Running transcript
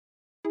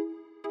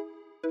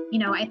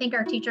I think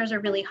our teachers are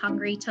really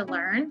hungry to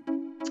learn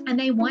and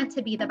they want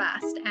to be the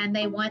best and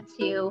they want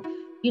to,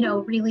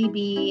 really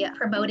be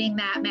promoting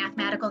that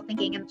mathematical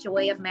thinking and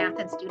joy of math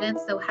in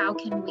students. So how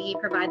can we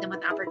provide them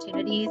with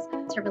opportunities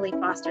to really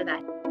foster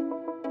that?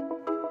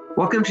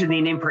 Welcome to the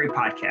Indian Prairie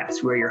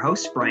Podcast. We're your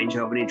hosts, Brian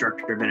Giovanni,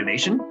 Director of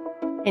Innovation.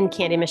 And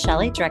Candy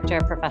Michelli, Director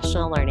of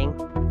Professional Learning.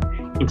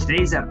 In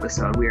today's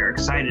episode, we are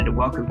excited to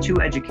welcome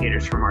two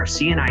educators from our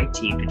C&I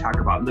team to talk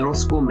about middle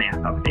school math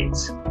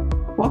updates.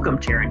 Welcome,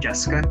 Tara and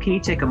Jessica. Can you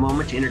take a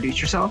moment to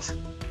introduce yourselves?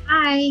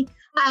 Hi,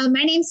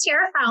 my name's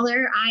Tara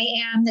Fowler. I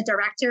am the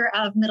Director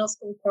of Middle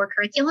School Core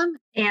Curriculum.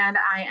 And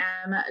I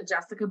am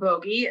Jessica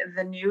Bogie,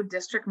 the new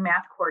District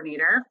Math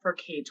Coordinator for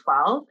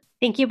K-12.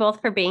 Thank you both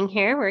for being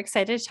here. We're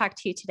excited to talk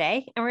to you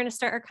today. And we're going to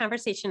start our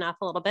conversation off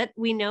a little bit.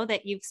 We know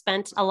that you've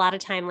spent a lot of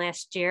time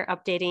last year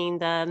updating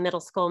the middle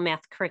school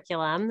math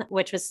curriculum,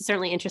 which was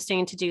certainly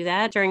interesting to do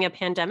that during a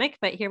pandemic.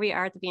 But here we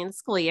are at the beginning of the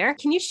school year.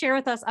 Can you share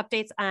with us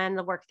updates on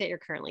the work that you're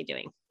currently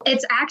doing?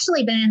 It's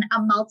actually been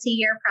a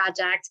multi-year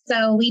project.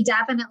 So we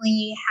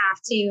definitely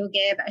have to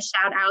give a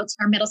shout out to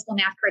our middle school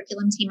math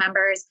curriculum team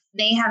members.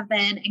 They have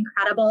been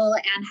incredible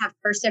and have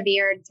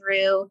persevered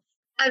through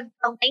a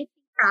lengthy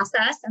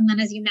process. And then,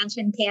 as you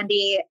mentioned,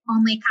 Candy,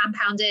 only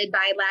compounded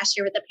by last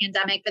year with the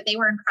pandemic, but they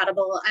were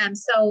incredible.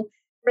 So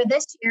for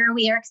this year,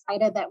 we are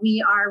excited that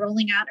we are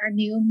rolling out our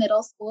new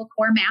middle school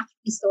core math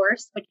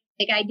resource, which is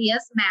Big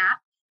Ideas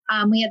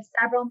Math. We had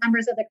several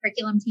members of the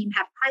curriculum team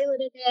have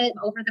piloted it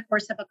over the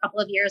course of a couple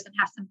of years and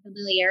have some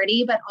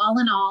familiarity, but all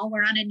in all,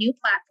 we're on a new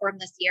platform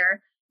this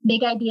year.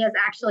 Big Ideas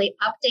actually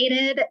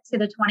updated to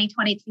the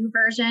 2022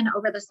 version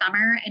over the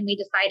summer, and we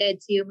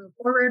decided to move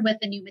forward with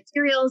the new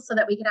materials so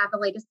that we could have the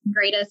latest and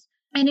greatest.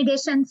 In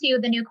addition to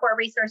the new core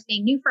resource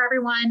being new for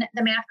everyone,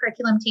 the math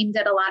curriculum team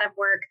did a lot of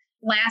work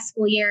last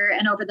school year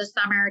and over the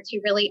summer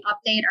to really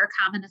update our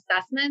common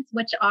assessments,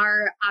 which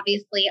are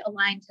obviously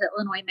aligned to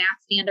Illinois math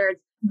standards,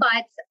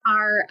 but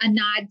are a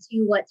nod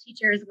to what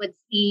teachers would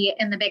see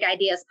in the Big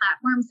Ideas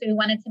platform. So we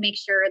wanted to make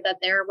sure that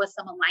there was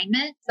some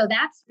alignment. So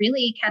that's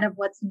really kind of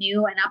what's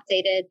new and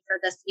updated for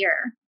this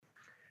year.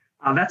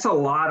 That's a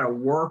lot of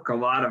work, a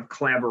lot of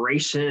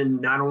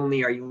collaboration. Not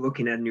only are you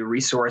looking at a new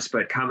resource,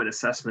 but common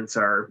assessments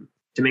are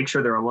to make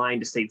sure they're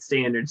aligned to state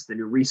standards. The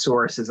new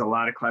resource is a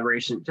lot of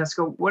collaboration.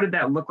 Jessica, what did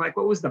that look like?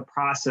 What was the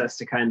process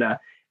to kind of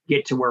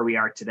get to where we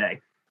are today?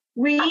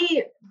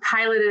 We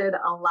piloted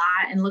a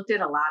lot and looked at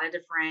a lot of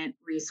different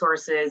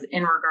resources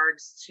in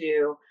regards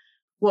to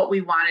what we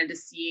wanted to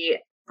see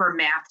for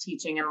math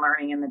teaching and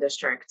learning in the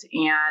district.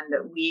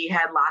 And we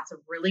had lots of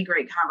really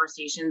great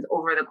conversations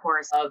over the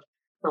course of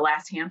the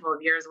last handful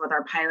of years with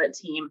our pilot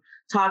team,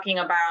 talking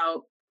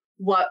about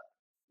what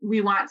we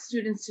want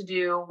students to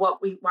do,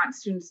 what we want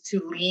students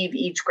to leave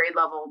each grade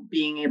level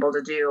being able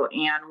to do.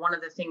 And one of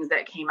the things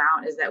that came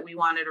out is that we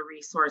wanted a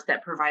resource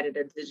that provided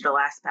a digital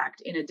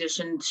aspect, in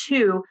addition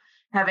to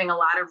having a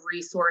lot of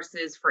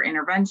resources for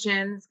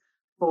interventions,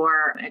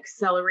 for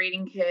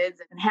accelerating kids,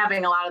 and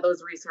having a lot of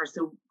those resources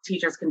so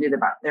teachers can do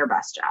their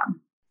best job.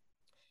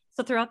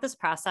 So throughout this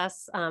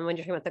process, when you're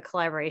talking about the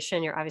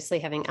collaboration, you're obviously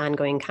having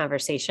ongoing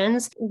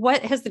conversations.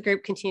 What has the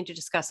group continued to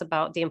discuss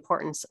about the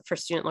importance for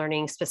student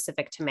learning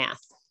specific to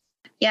math?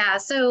 Yeah,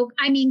 so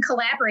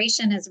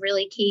collaboration is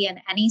really key in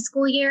any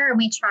school year. And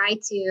we try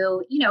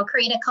to,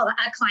 create a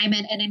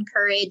climate and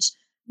encourage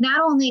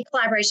not only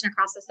collaboration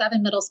across the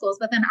 7 middle schools,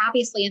 but then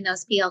obviously in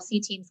those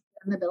PLC teams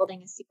in the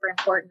building is super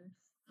important.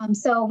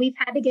 So we've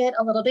had to get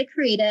a little bit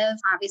creative,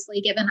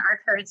 obviously, given our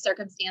current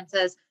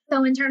circumstances.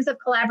 So in terms of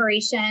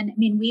collaboration,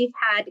 we've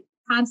had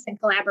constant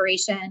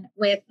collaboration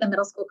with the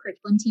middle school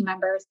curriculum team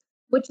members,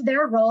 which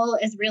their role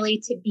is really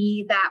to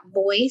be that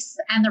voice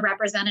and the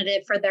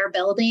representative for their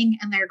building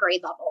and their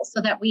grade level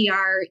so that we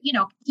are,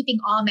 keeping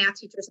all math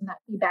teachers in that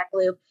feedback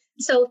loop.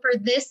 So for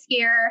this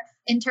year,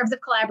 in terms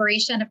of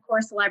collaboration, of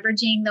course,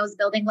 leveraging those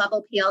building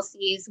level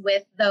PLCs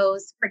with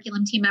those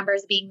curriculum team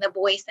members being the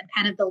voice and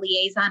kind of the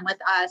liaison with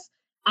us.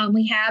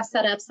 We have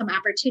set up some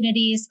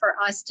opportunities for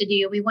us to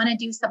do. We want to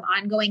do some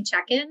ongoing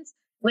check-ins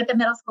with the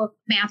middle school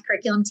math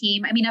curriculum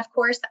team. Of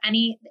course,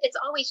 it's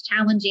always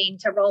challenging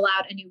to roll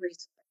out a new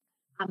resource.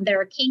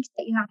 There are kinks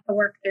that you have to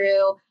work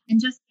through,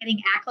 and just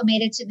getting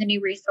acclimated to the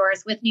new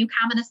resource with new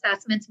common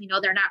assessments. We know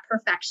they're not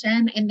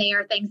perfection, and they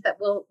are things that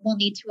we'll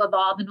need to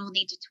evolve and we'll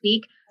need to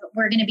tweak.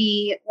 We're going to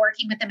be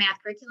working with the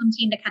math curriculum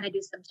team to kind of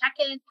do some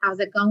check-in. How's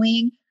it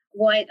going?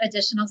 What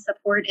additional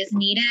support is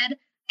needed?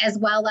 As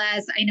well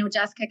as, I know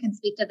Jessica can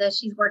speak to this,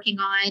 she's working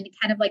on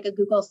kind of like a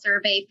Google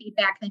survey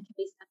feedback that can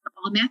be sent to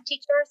all math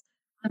teachers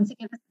to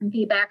give us some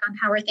feedback on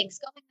how are things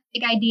going,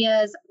 Big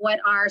Ideas, what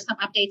are some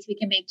updates we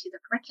can make to the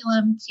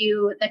curriculum,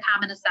 to the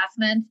common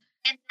assessments.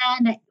 And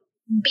then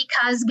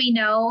because we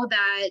know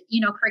that,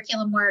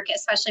 curriculum work,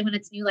 especially when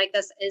it's new like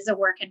this, is a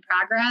work in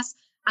progress,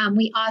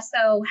 we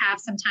also have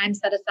some time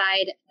set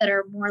aside that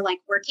are more like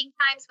working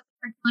times with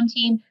the curriculum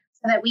team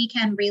so that we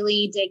can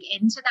really dig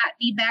into that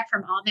feedback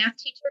from all math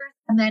teachers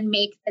and then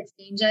make the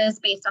changes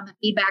based on the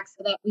feedback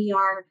so that we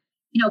are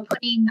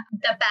putting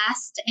the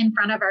best in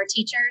front of our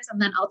teachers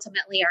and then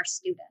ultimately our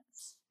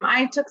students.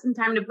 I took some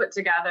time to put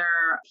together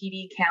a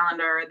PD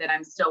calendar that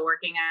I'm still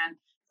working on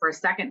for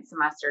second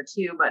semester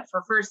too. But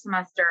for first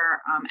semester,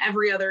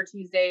 every other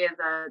Tuesday is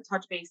a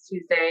touch base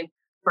Tuesday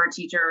for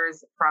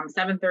teachers from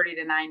 7:30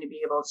 to 9 to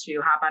be able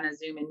to hop on a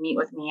Zoom and meet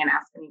with me and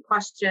ask any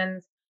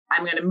questions.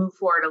 I'm going to move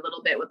forward a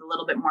little bit with a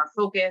little bit more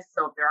focus.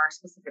 So if there are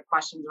specific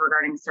questions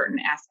regarding certain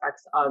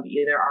aspects of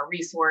either our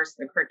resource,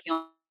 the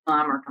curriculum,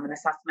 or common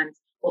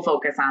assessments, we'll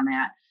focus on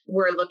that.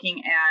 We're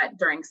looking at,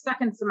 during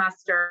second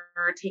semester,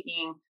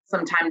 taking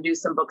some time to do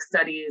some book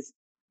studies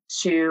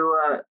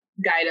to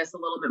guide us a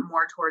little bit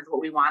more towards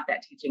what we want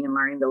that teaching and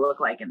learning to look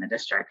like in the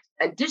district.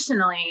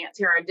 Additionally,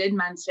 Tara did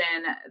mention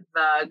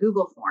the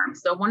Google form.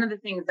 So one of the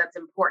things that's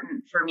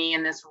important for me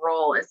in this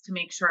role is to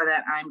make sure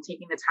that I'm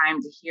taking the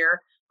time to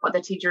hear what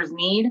the teachers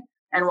need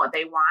and what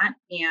they want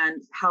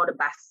and how to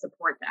best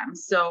support them.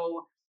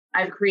 So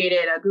I've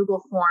created a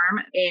Google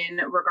form in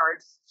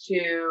regards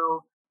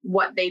to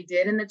what they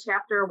did in the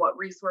chapter, what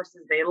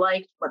resources they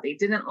liked, what they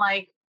didn't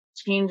like,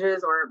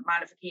 changes or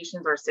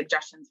modifications or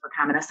suggestions for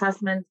common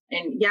assessments.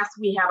 And yes,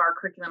 we have our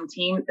curriculum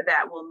team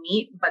that will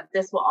meet, but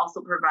this will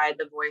also provide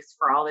the voice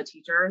for all the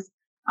teachers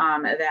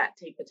that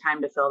take the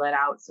time to fill that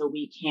out so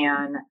we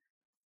can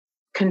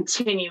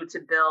continue to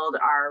build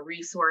our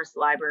resource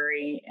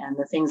library and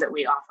the things that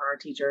we offer our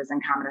teachers in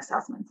common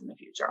assessments in the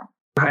future.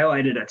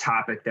 Highlighted a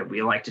topic that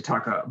we like to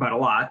talk about a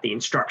lot, the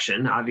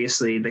instruction.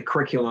 Obviously, the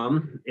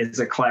curriculum is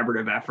a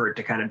collaborative effort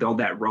to kind of build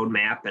that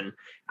roadmap and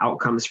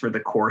outcomes for the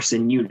course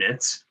in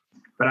units.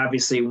 But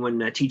obviously,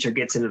 when a teacher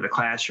gets into the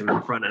classroom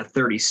in front of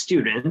 30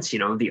 students,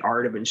 the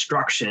art of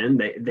instruction,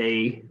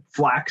 they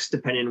flex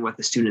depending on what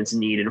the students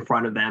need in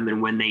front of them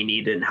and when they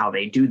need it and how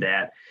they do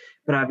that.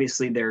 But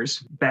obviously, there's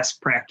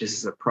best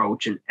practices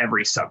approach in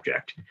every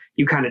subject.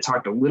 You kind of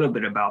talked a little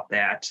bit about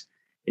that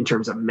in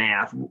terms of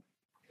math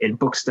and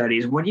book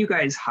studies. What are you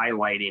guys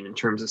highlighting in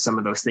terms of some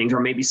of those things, or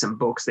maybe some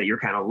books that you're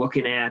kind of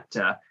looking at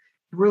to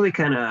really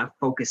kind of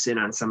focus in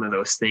on some of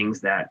those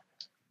things that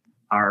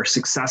are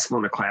successful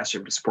in the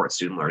classroom to support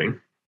student learning?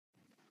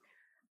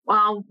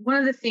 Well, one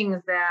of the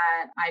things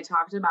that I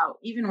talked about,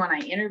 even when I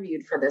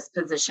interviewed for this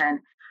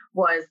position,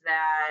 was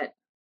that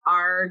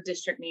our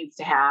district needs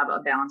to have a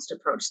balanced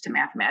approach to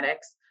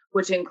mathematics,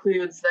 which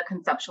includes the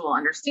conceptual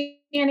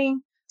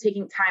understanding,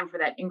 taking time for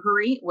that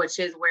inquiry, which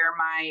is where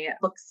my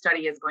book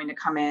study is going to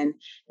come in,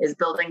 is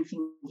Building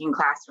Thinking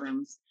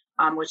Classrooms,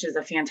 which is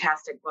a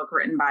fantastic book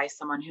written by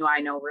someone who I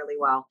know really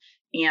well,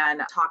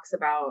 and talks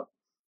about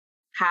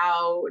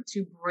how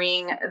to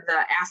bring the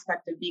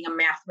aspect of being a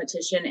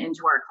mathematician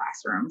into our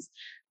classrooms,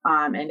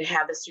 and to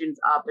have the students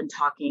up and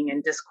talking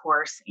and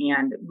discourse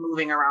and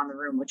moving around the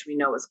room, which we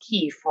know is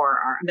key for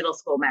our middle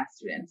school math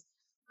students.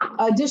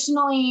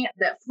 Additionally,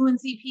 that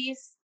fluency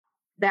piece,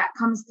 that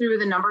comes through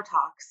the number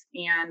talks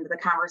and the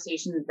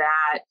conversations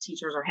that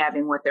teachers are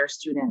having with their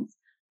students.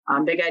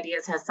 Big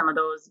Ideas has some of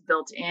those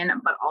built in,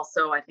 but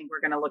also I think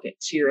we're going to look at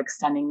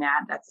extending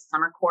that. That's a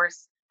summer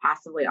course,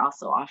 possibly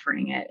also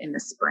offering it in the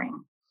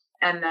spring.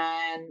 And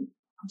then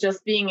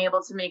just being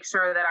able to make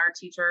sure that our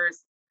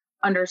teachers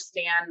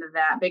understand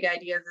that Big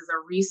Ideas is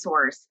a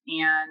resource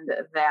and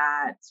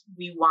that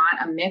we want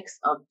a mix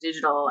of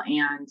digital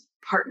and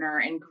partner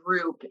and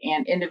group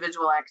and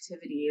individual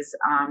activities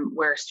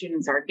where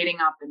students are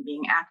getting up and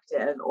being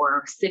active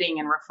or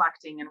sitting and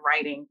reflecting and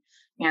writing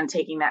and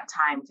taking that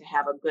time to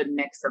have a good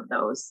mix of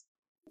those.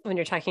 When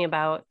you're talking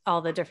about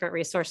all the different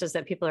resources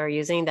that people are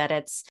using,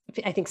 I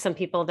think some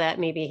people that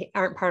maybe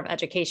aren't part of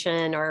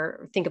education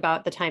or think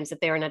about the times that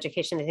they're in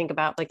education, they think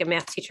about like a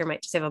math teacher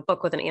might just have a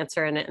book with an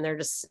answer in it and they're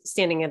just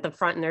standing at the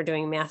front and they're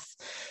doing math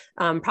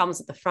problems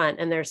at the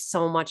front. And there's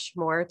so much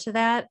more to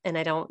that. And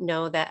I don't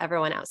know that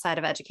everyone outside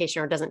of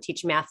education or doesn't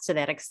teach math to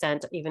that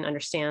extent even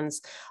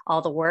understands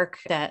all the work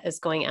that is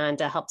going on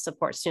to help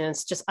support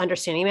students just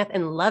understanding math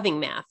and loving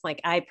math.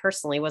 Like I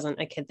personally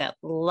wasn't a kid that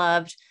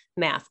loved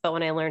math, but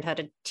when I learned how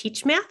to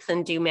teach math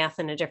and do math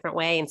in a different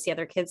way and see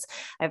other kids,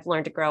 I've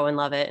learned to grow and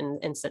love it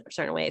in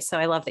certain ways. So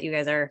I love that you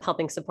guys are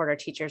helping support our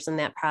teachers in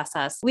that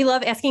process. We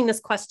love asking this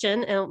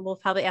question, and we'll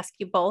probably ask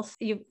you both.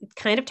 You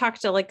kind of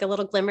talked to like a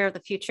little glimmer of the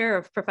future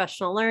of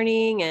professional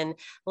learning and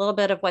a little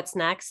bit of what's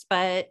next,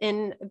 but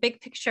in a big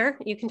picture,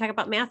 you can talk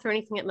about math or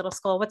anything at middle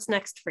school. What's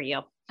next for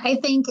you? I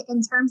think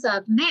in terms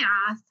of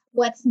math,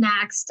 what's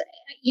next?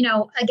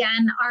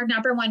 Again, our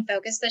number one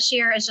focus this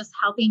year is just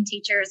helping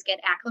teachers get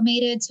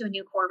acclimated to a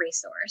new core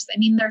resource. I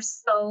mean,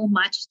 there's so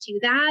much to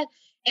that,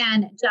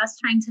 and just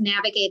trying to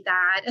navigate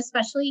that,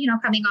 especially,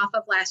 coming off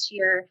of last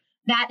year,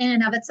 that in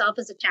and of itself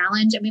is a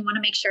challenge. And we want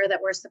to make sure that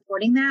we're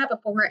supporting that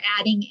before we're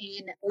adding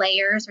in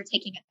layers or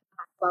taking it to the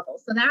next level.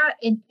 So that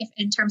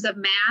in terms of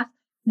math,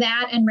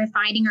 that and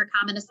refining our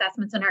common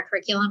assessments in our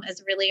curriculum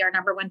is really our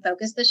number one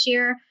focus this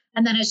year.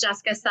 And then, as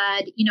Jessica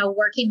said,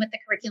 working with the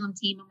curriculum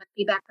team and with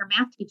feedback from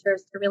math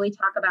teachers to really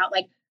talk about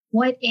like,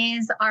 what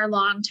is our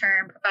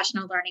long-term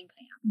professional learning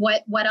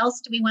plan? What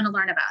else do we want to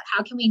learn about?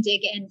 How can we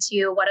dig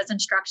into what does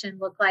instruction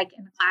look like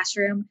in the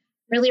classroom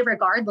really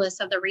regardless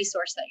of the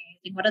resource that you're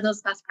using. What are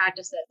those best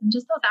practices? And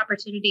just those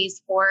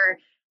opportunities for,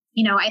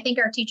 I think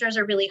our teachers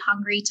are really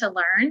hungry to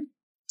learn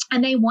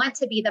and they want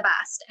to be the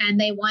best and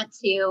they want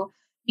to,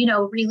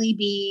 really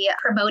be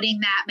promoting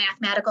that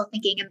mathematical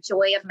thinking and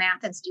joy of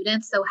math in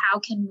students. So how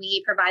can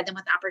we provide them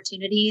with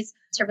opportunities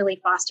to really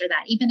foster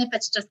that, even if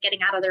it's just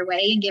getting out of their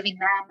way and giving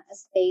them a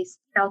space,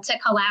 to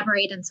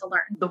collaborate and to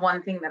learn? The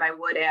one thing that I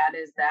would add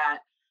is that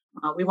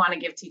we want to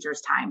give teachers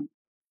time.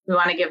 We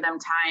want to give them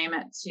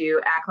time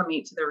to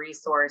acclimate to the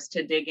resource,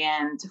 to dig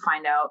in, to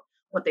find out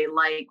what they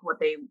like, what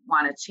they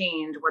want to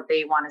change, what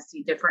they want to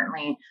see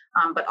differently,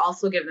 but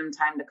also give them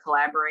time to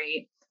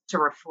collaborate, to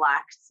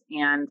reflect,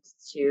 and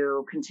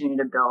to continue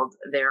to build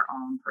their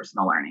own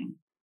personal learning.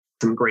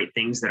 Some great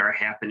things that are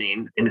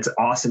happening, and it's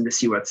awesome to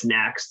see what's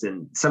next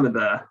and some of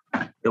the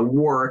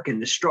work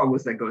and the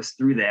struggles that goes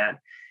through that.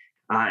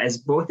 As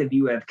both of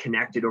you have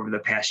connected over the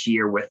past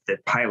year with the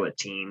pilot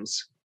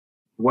teams,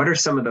 what are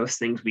some of those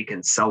things we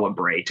can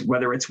celebrate,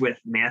 whether it's with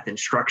math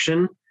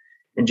instruction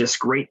and just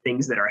great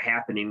things that are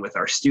happening with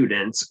our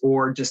students,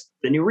 or just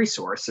the new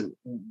resource, and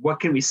what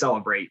can we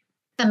celebrate?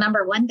 The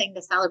number one thing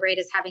to celebrate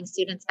is having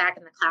students back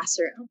in the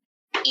classroom.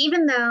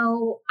 Even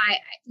though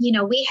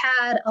we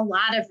had a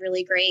lot of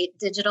really great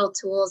digital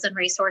tools and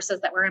resources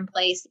that were in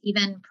place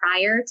even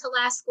prior to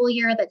last school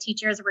year that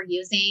teachers were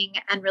using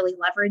and really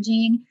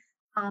leveraging.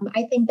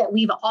 I think that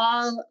we've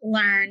all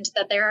learned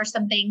that there are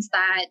some things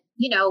that,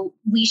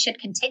 we should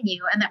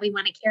continue and that we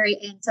want to carry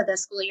into the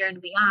school year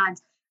and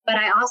beyond. But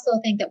I also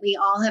think that we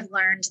all have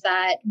learned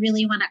that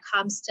really when it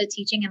comes to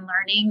teaching and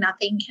learning,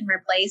 nothing can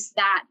replace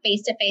that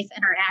face-to-face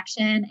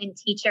interaction and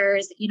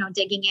teachers,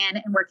 digging in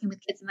and working with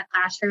kids in the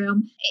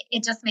classroom.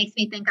 It just makes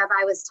me think of,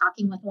 I was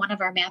talking with one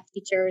of our math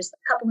teachers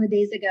a couple of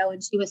days ago,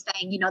 and she was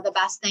saying, the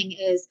best thing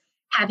is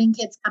having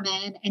kids come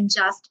in and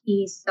just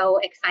be so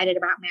excited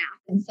about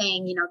math and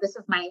saying, this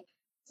is my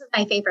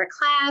favorite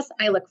class.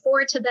 I look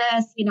forward to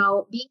this, being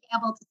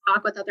able to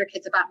talk with other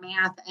kids about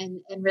math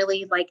and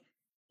really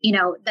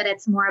that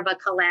it's more of a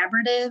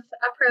collaborative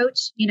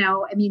approach.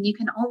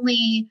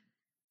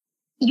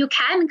 You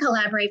can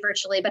collaborate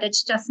virtually, but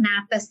it's just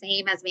not the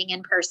same as being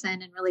in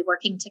person and really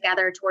working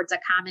together towards a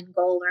common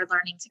goal or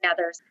learning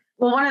together.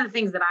 Well, one of the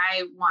things that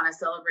I want to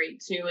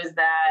celebrate too is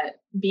that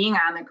being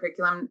on the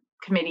curriculum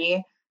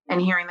committee and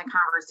hearing the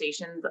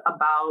conversations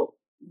about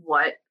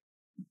what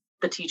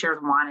the teachers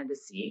wanted to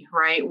see,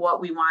 right? What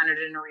we wanted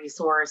in a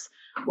resource,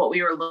 what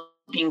we were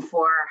looking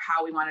for,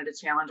 how we wanted to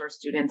challenge our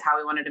students, how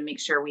we wanted to make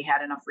sure we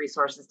had enough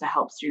resources to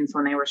help students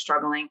when they were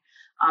struggling.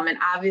 And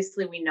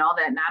obviously we know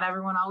that not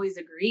everyone always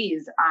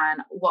agrees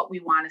on what we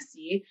want to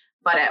see,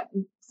 but at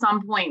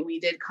some point we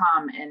did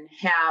come and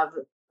have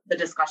the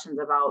discussions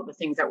about the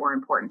things that were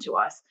important to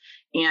us.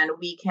 And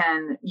we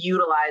can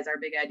utilize our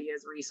Big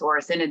Ideas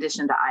resource in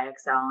addition to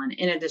IXL and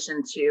in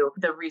addition to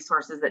the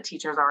resources that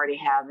teachers already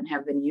have and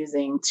have been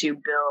using to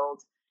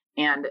build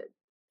and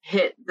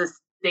hit the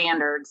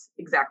standards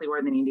exactly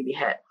where they need to be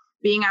hit.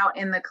 Being out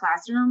in the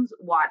classrooms,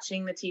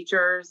 watching the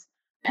teachers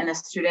and the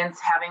students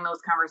having those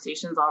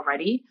conversations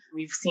already.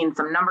 We've seen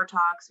some number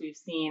talks. We've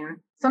seen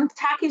some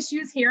tech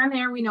issues here and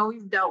there. We know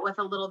we've dealt with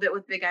a little bit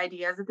with Big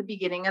Ideas at the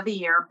beginning of the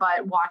year,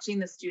 but watching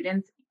the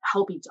students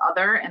help each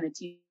other and the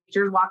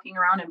teachers walking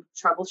around and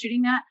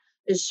troubleshooting that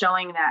is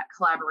showing that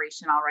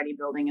collaboration already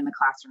building in the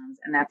classrooms.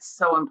 And that's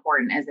so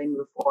important as they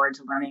move forward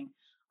to learning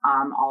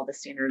all the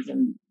standards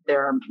in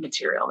their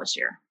material this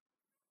year.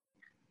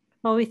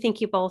 Well, we thank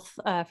you both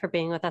for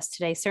being with us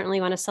today. Certainly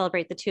want to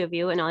celebrate the two of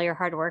you and all your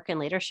hard work and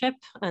leadership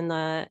and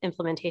the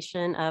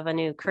implementation of a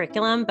new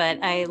curriculum. But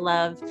I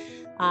love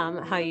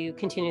how you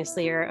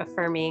continuously are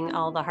affirming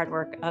all the hard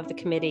work of the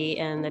committee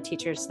and the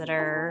teachers that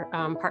are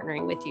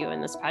partnering with you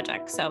in this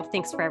project. So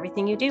thanks for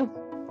everything you do.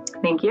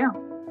 Thank you.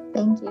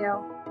 Thank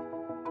you.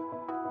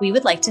 We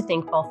would like to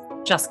thank both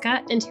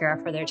Jessica and Tara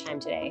for their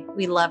time today.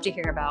 We love to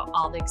hear about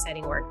all the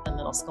exciting work at the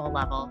middle school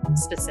level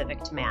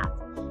specific to math.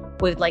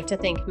 We would like to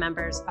thank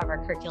members of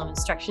our curriculum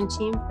instruction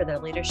team for their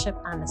leadership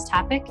on this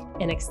topic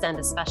and extend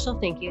a special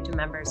thank you to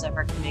members of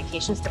our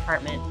communications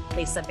department,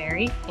 Lisa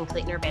Berry and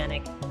Clayton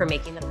Urbanik, for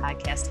making the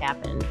podcast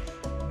happen.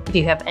 If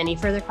you have any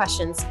further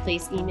questions,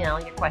 please email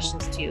your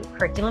questions to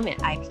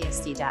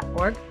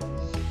curriculum@ipsd.org.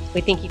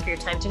 We thank you for your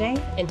time today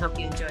and hope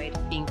you enjoyed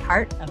being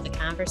part of the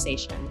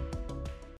conversation.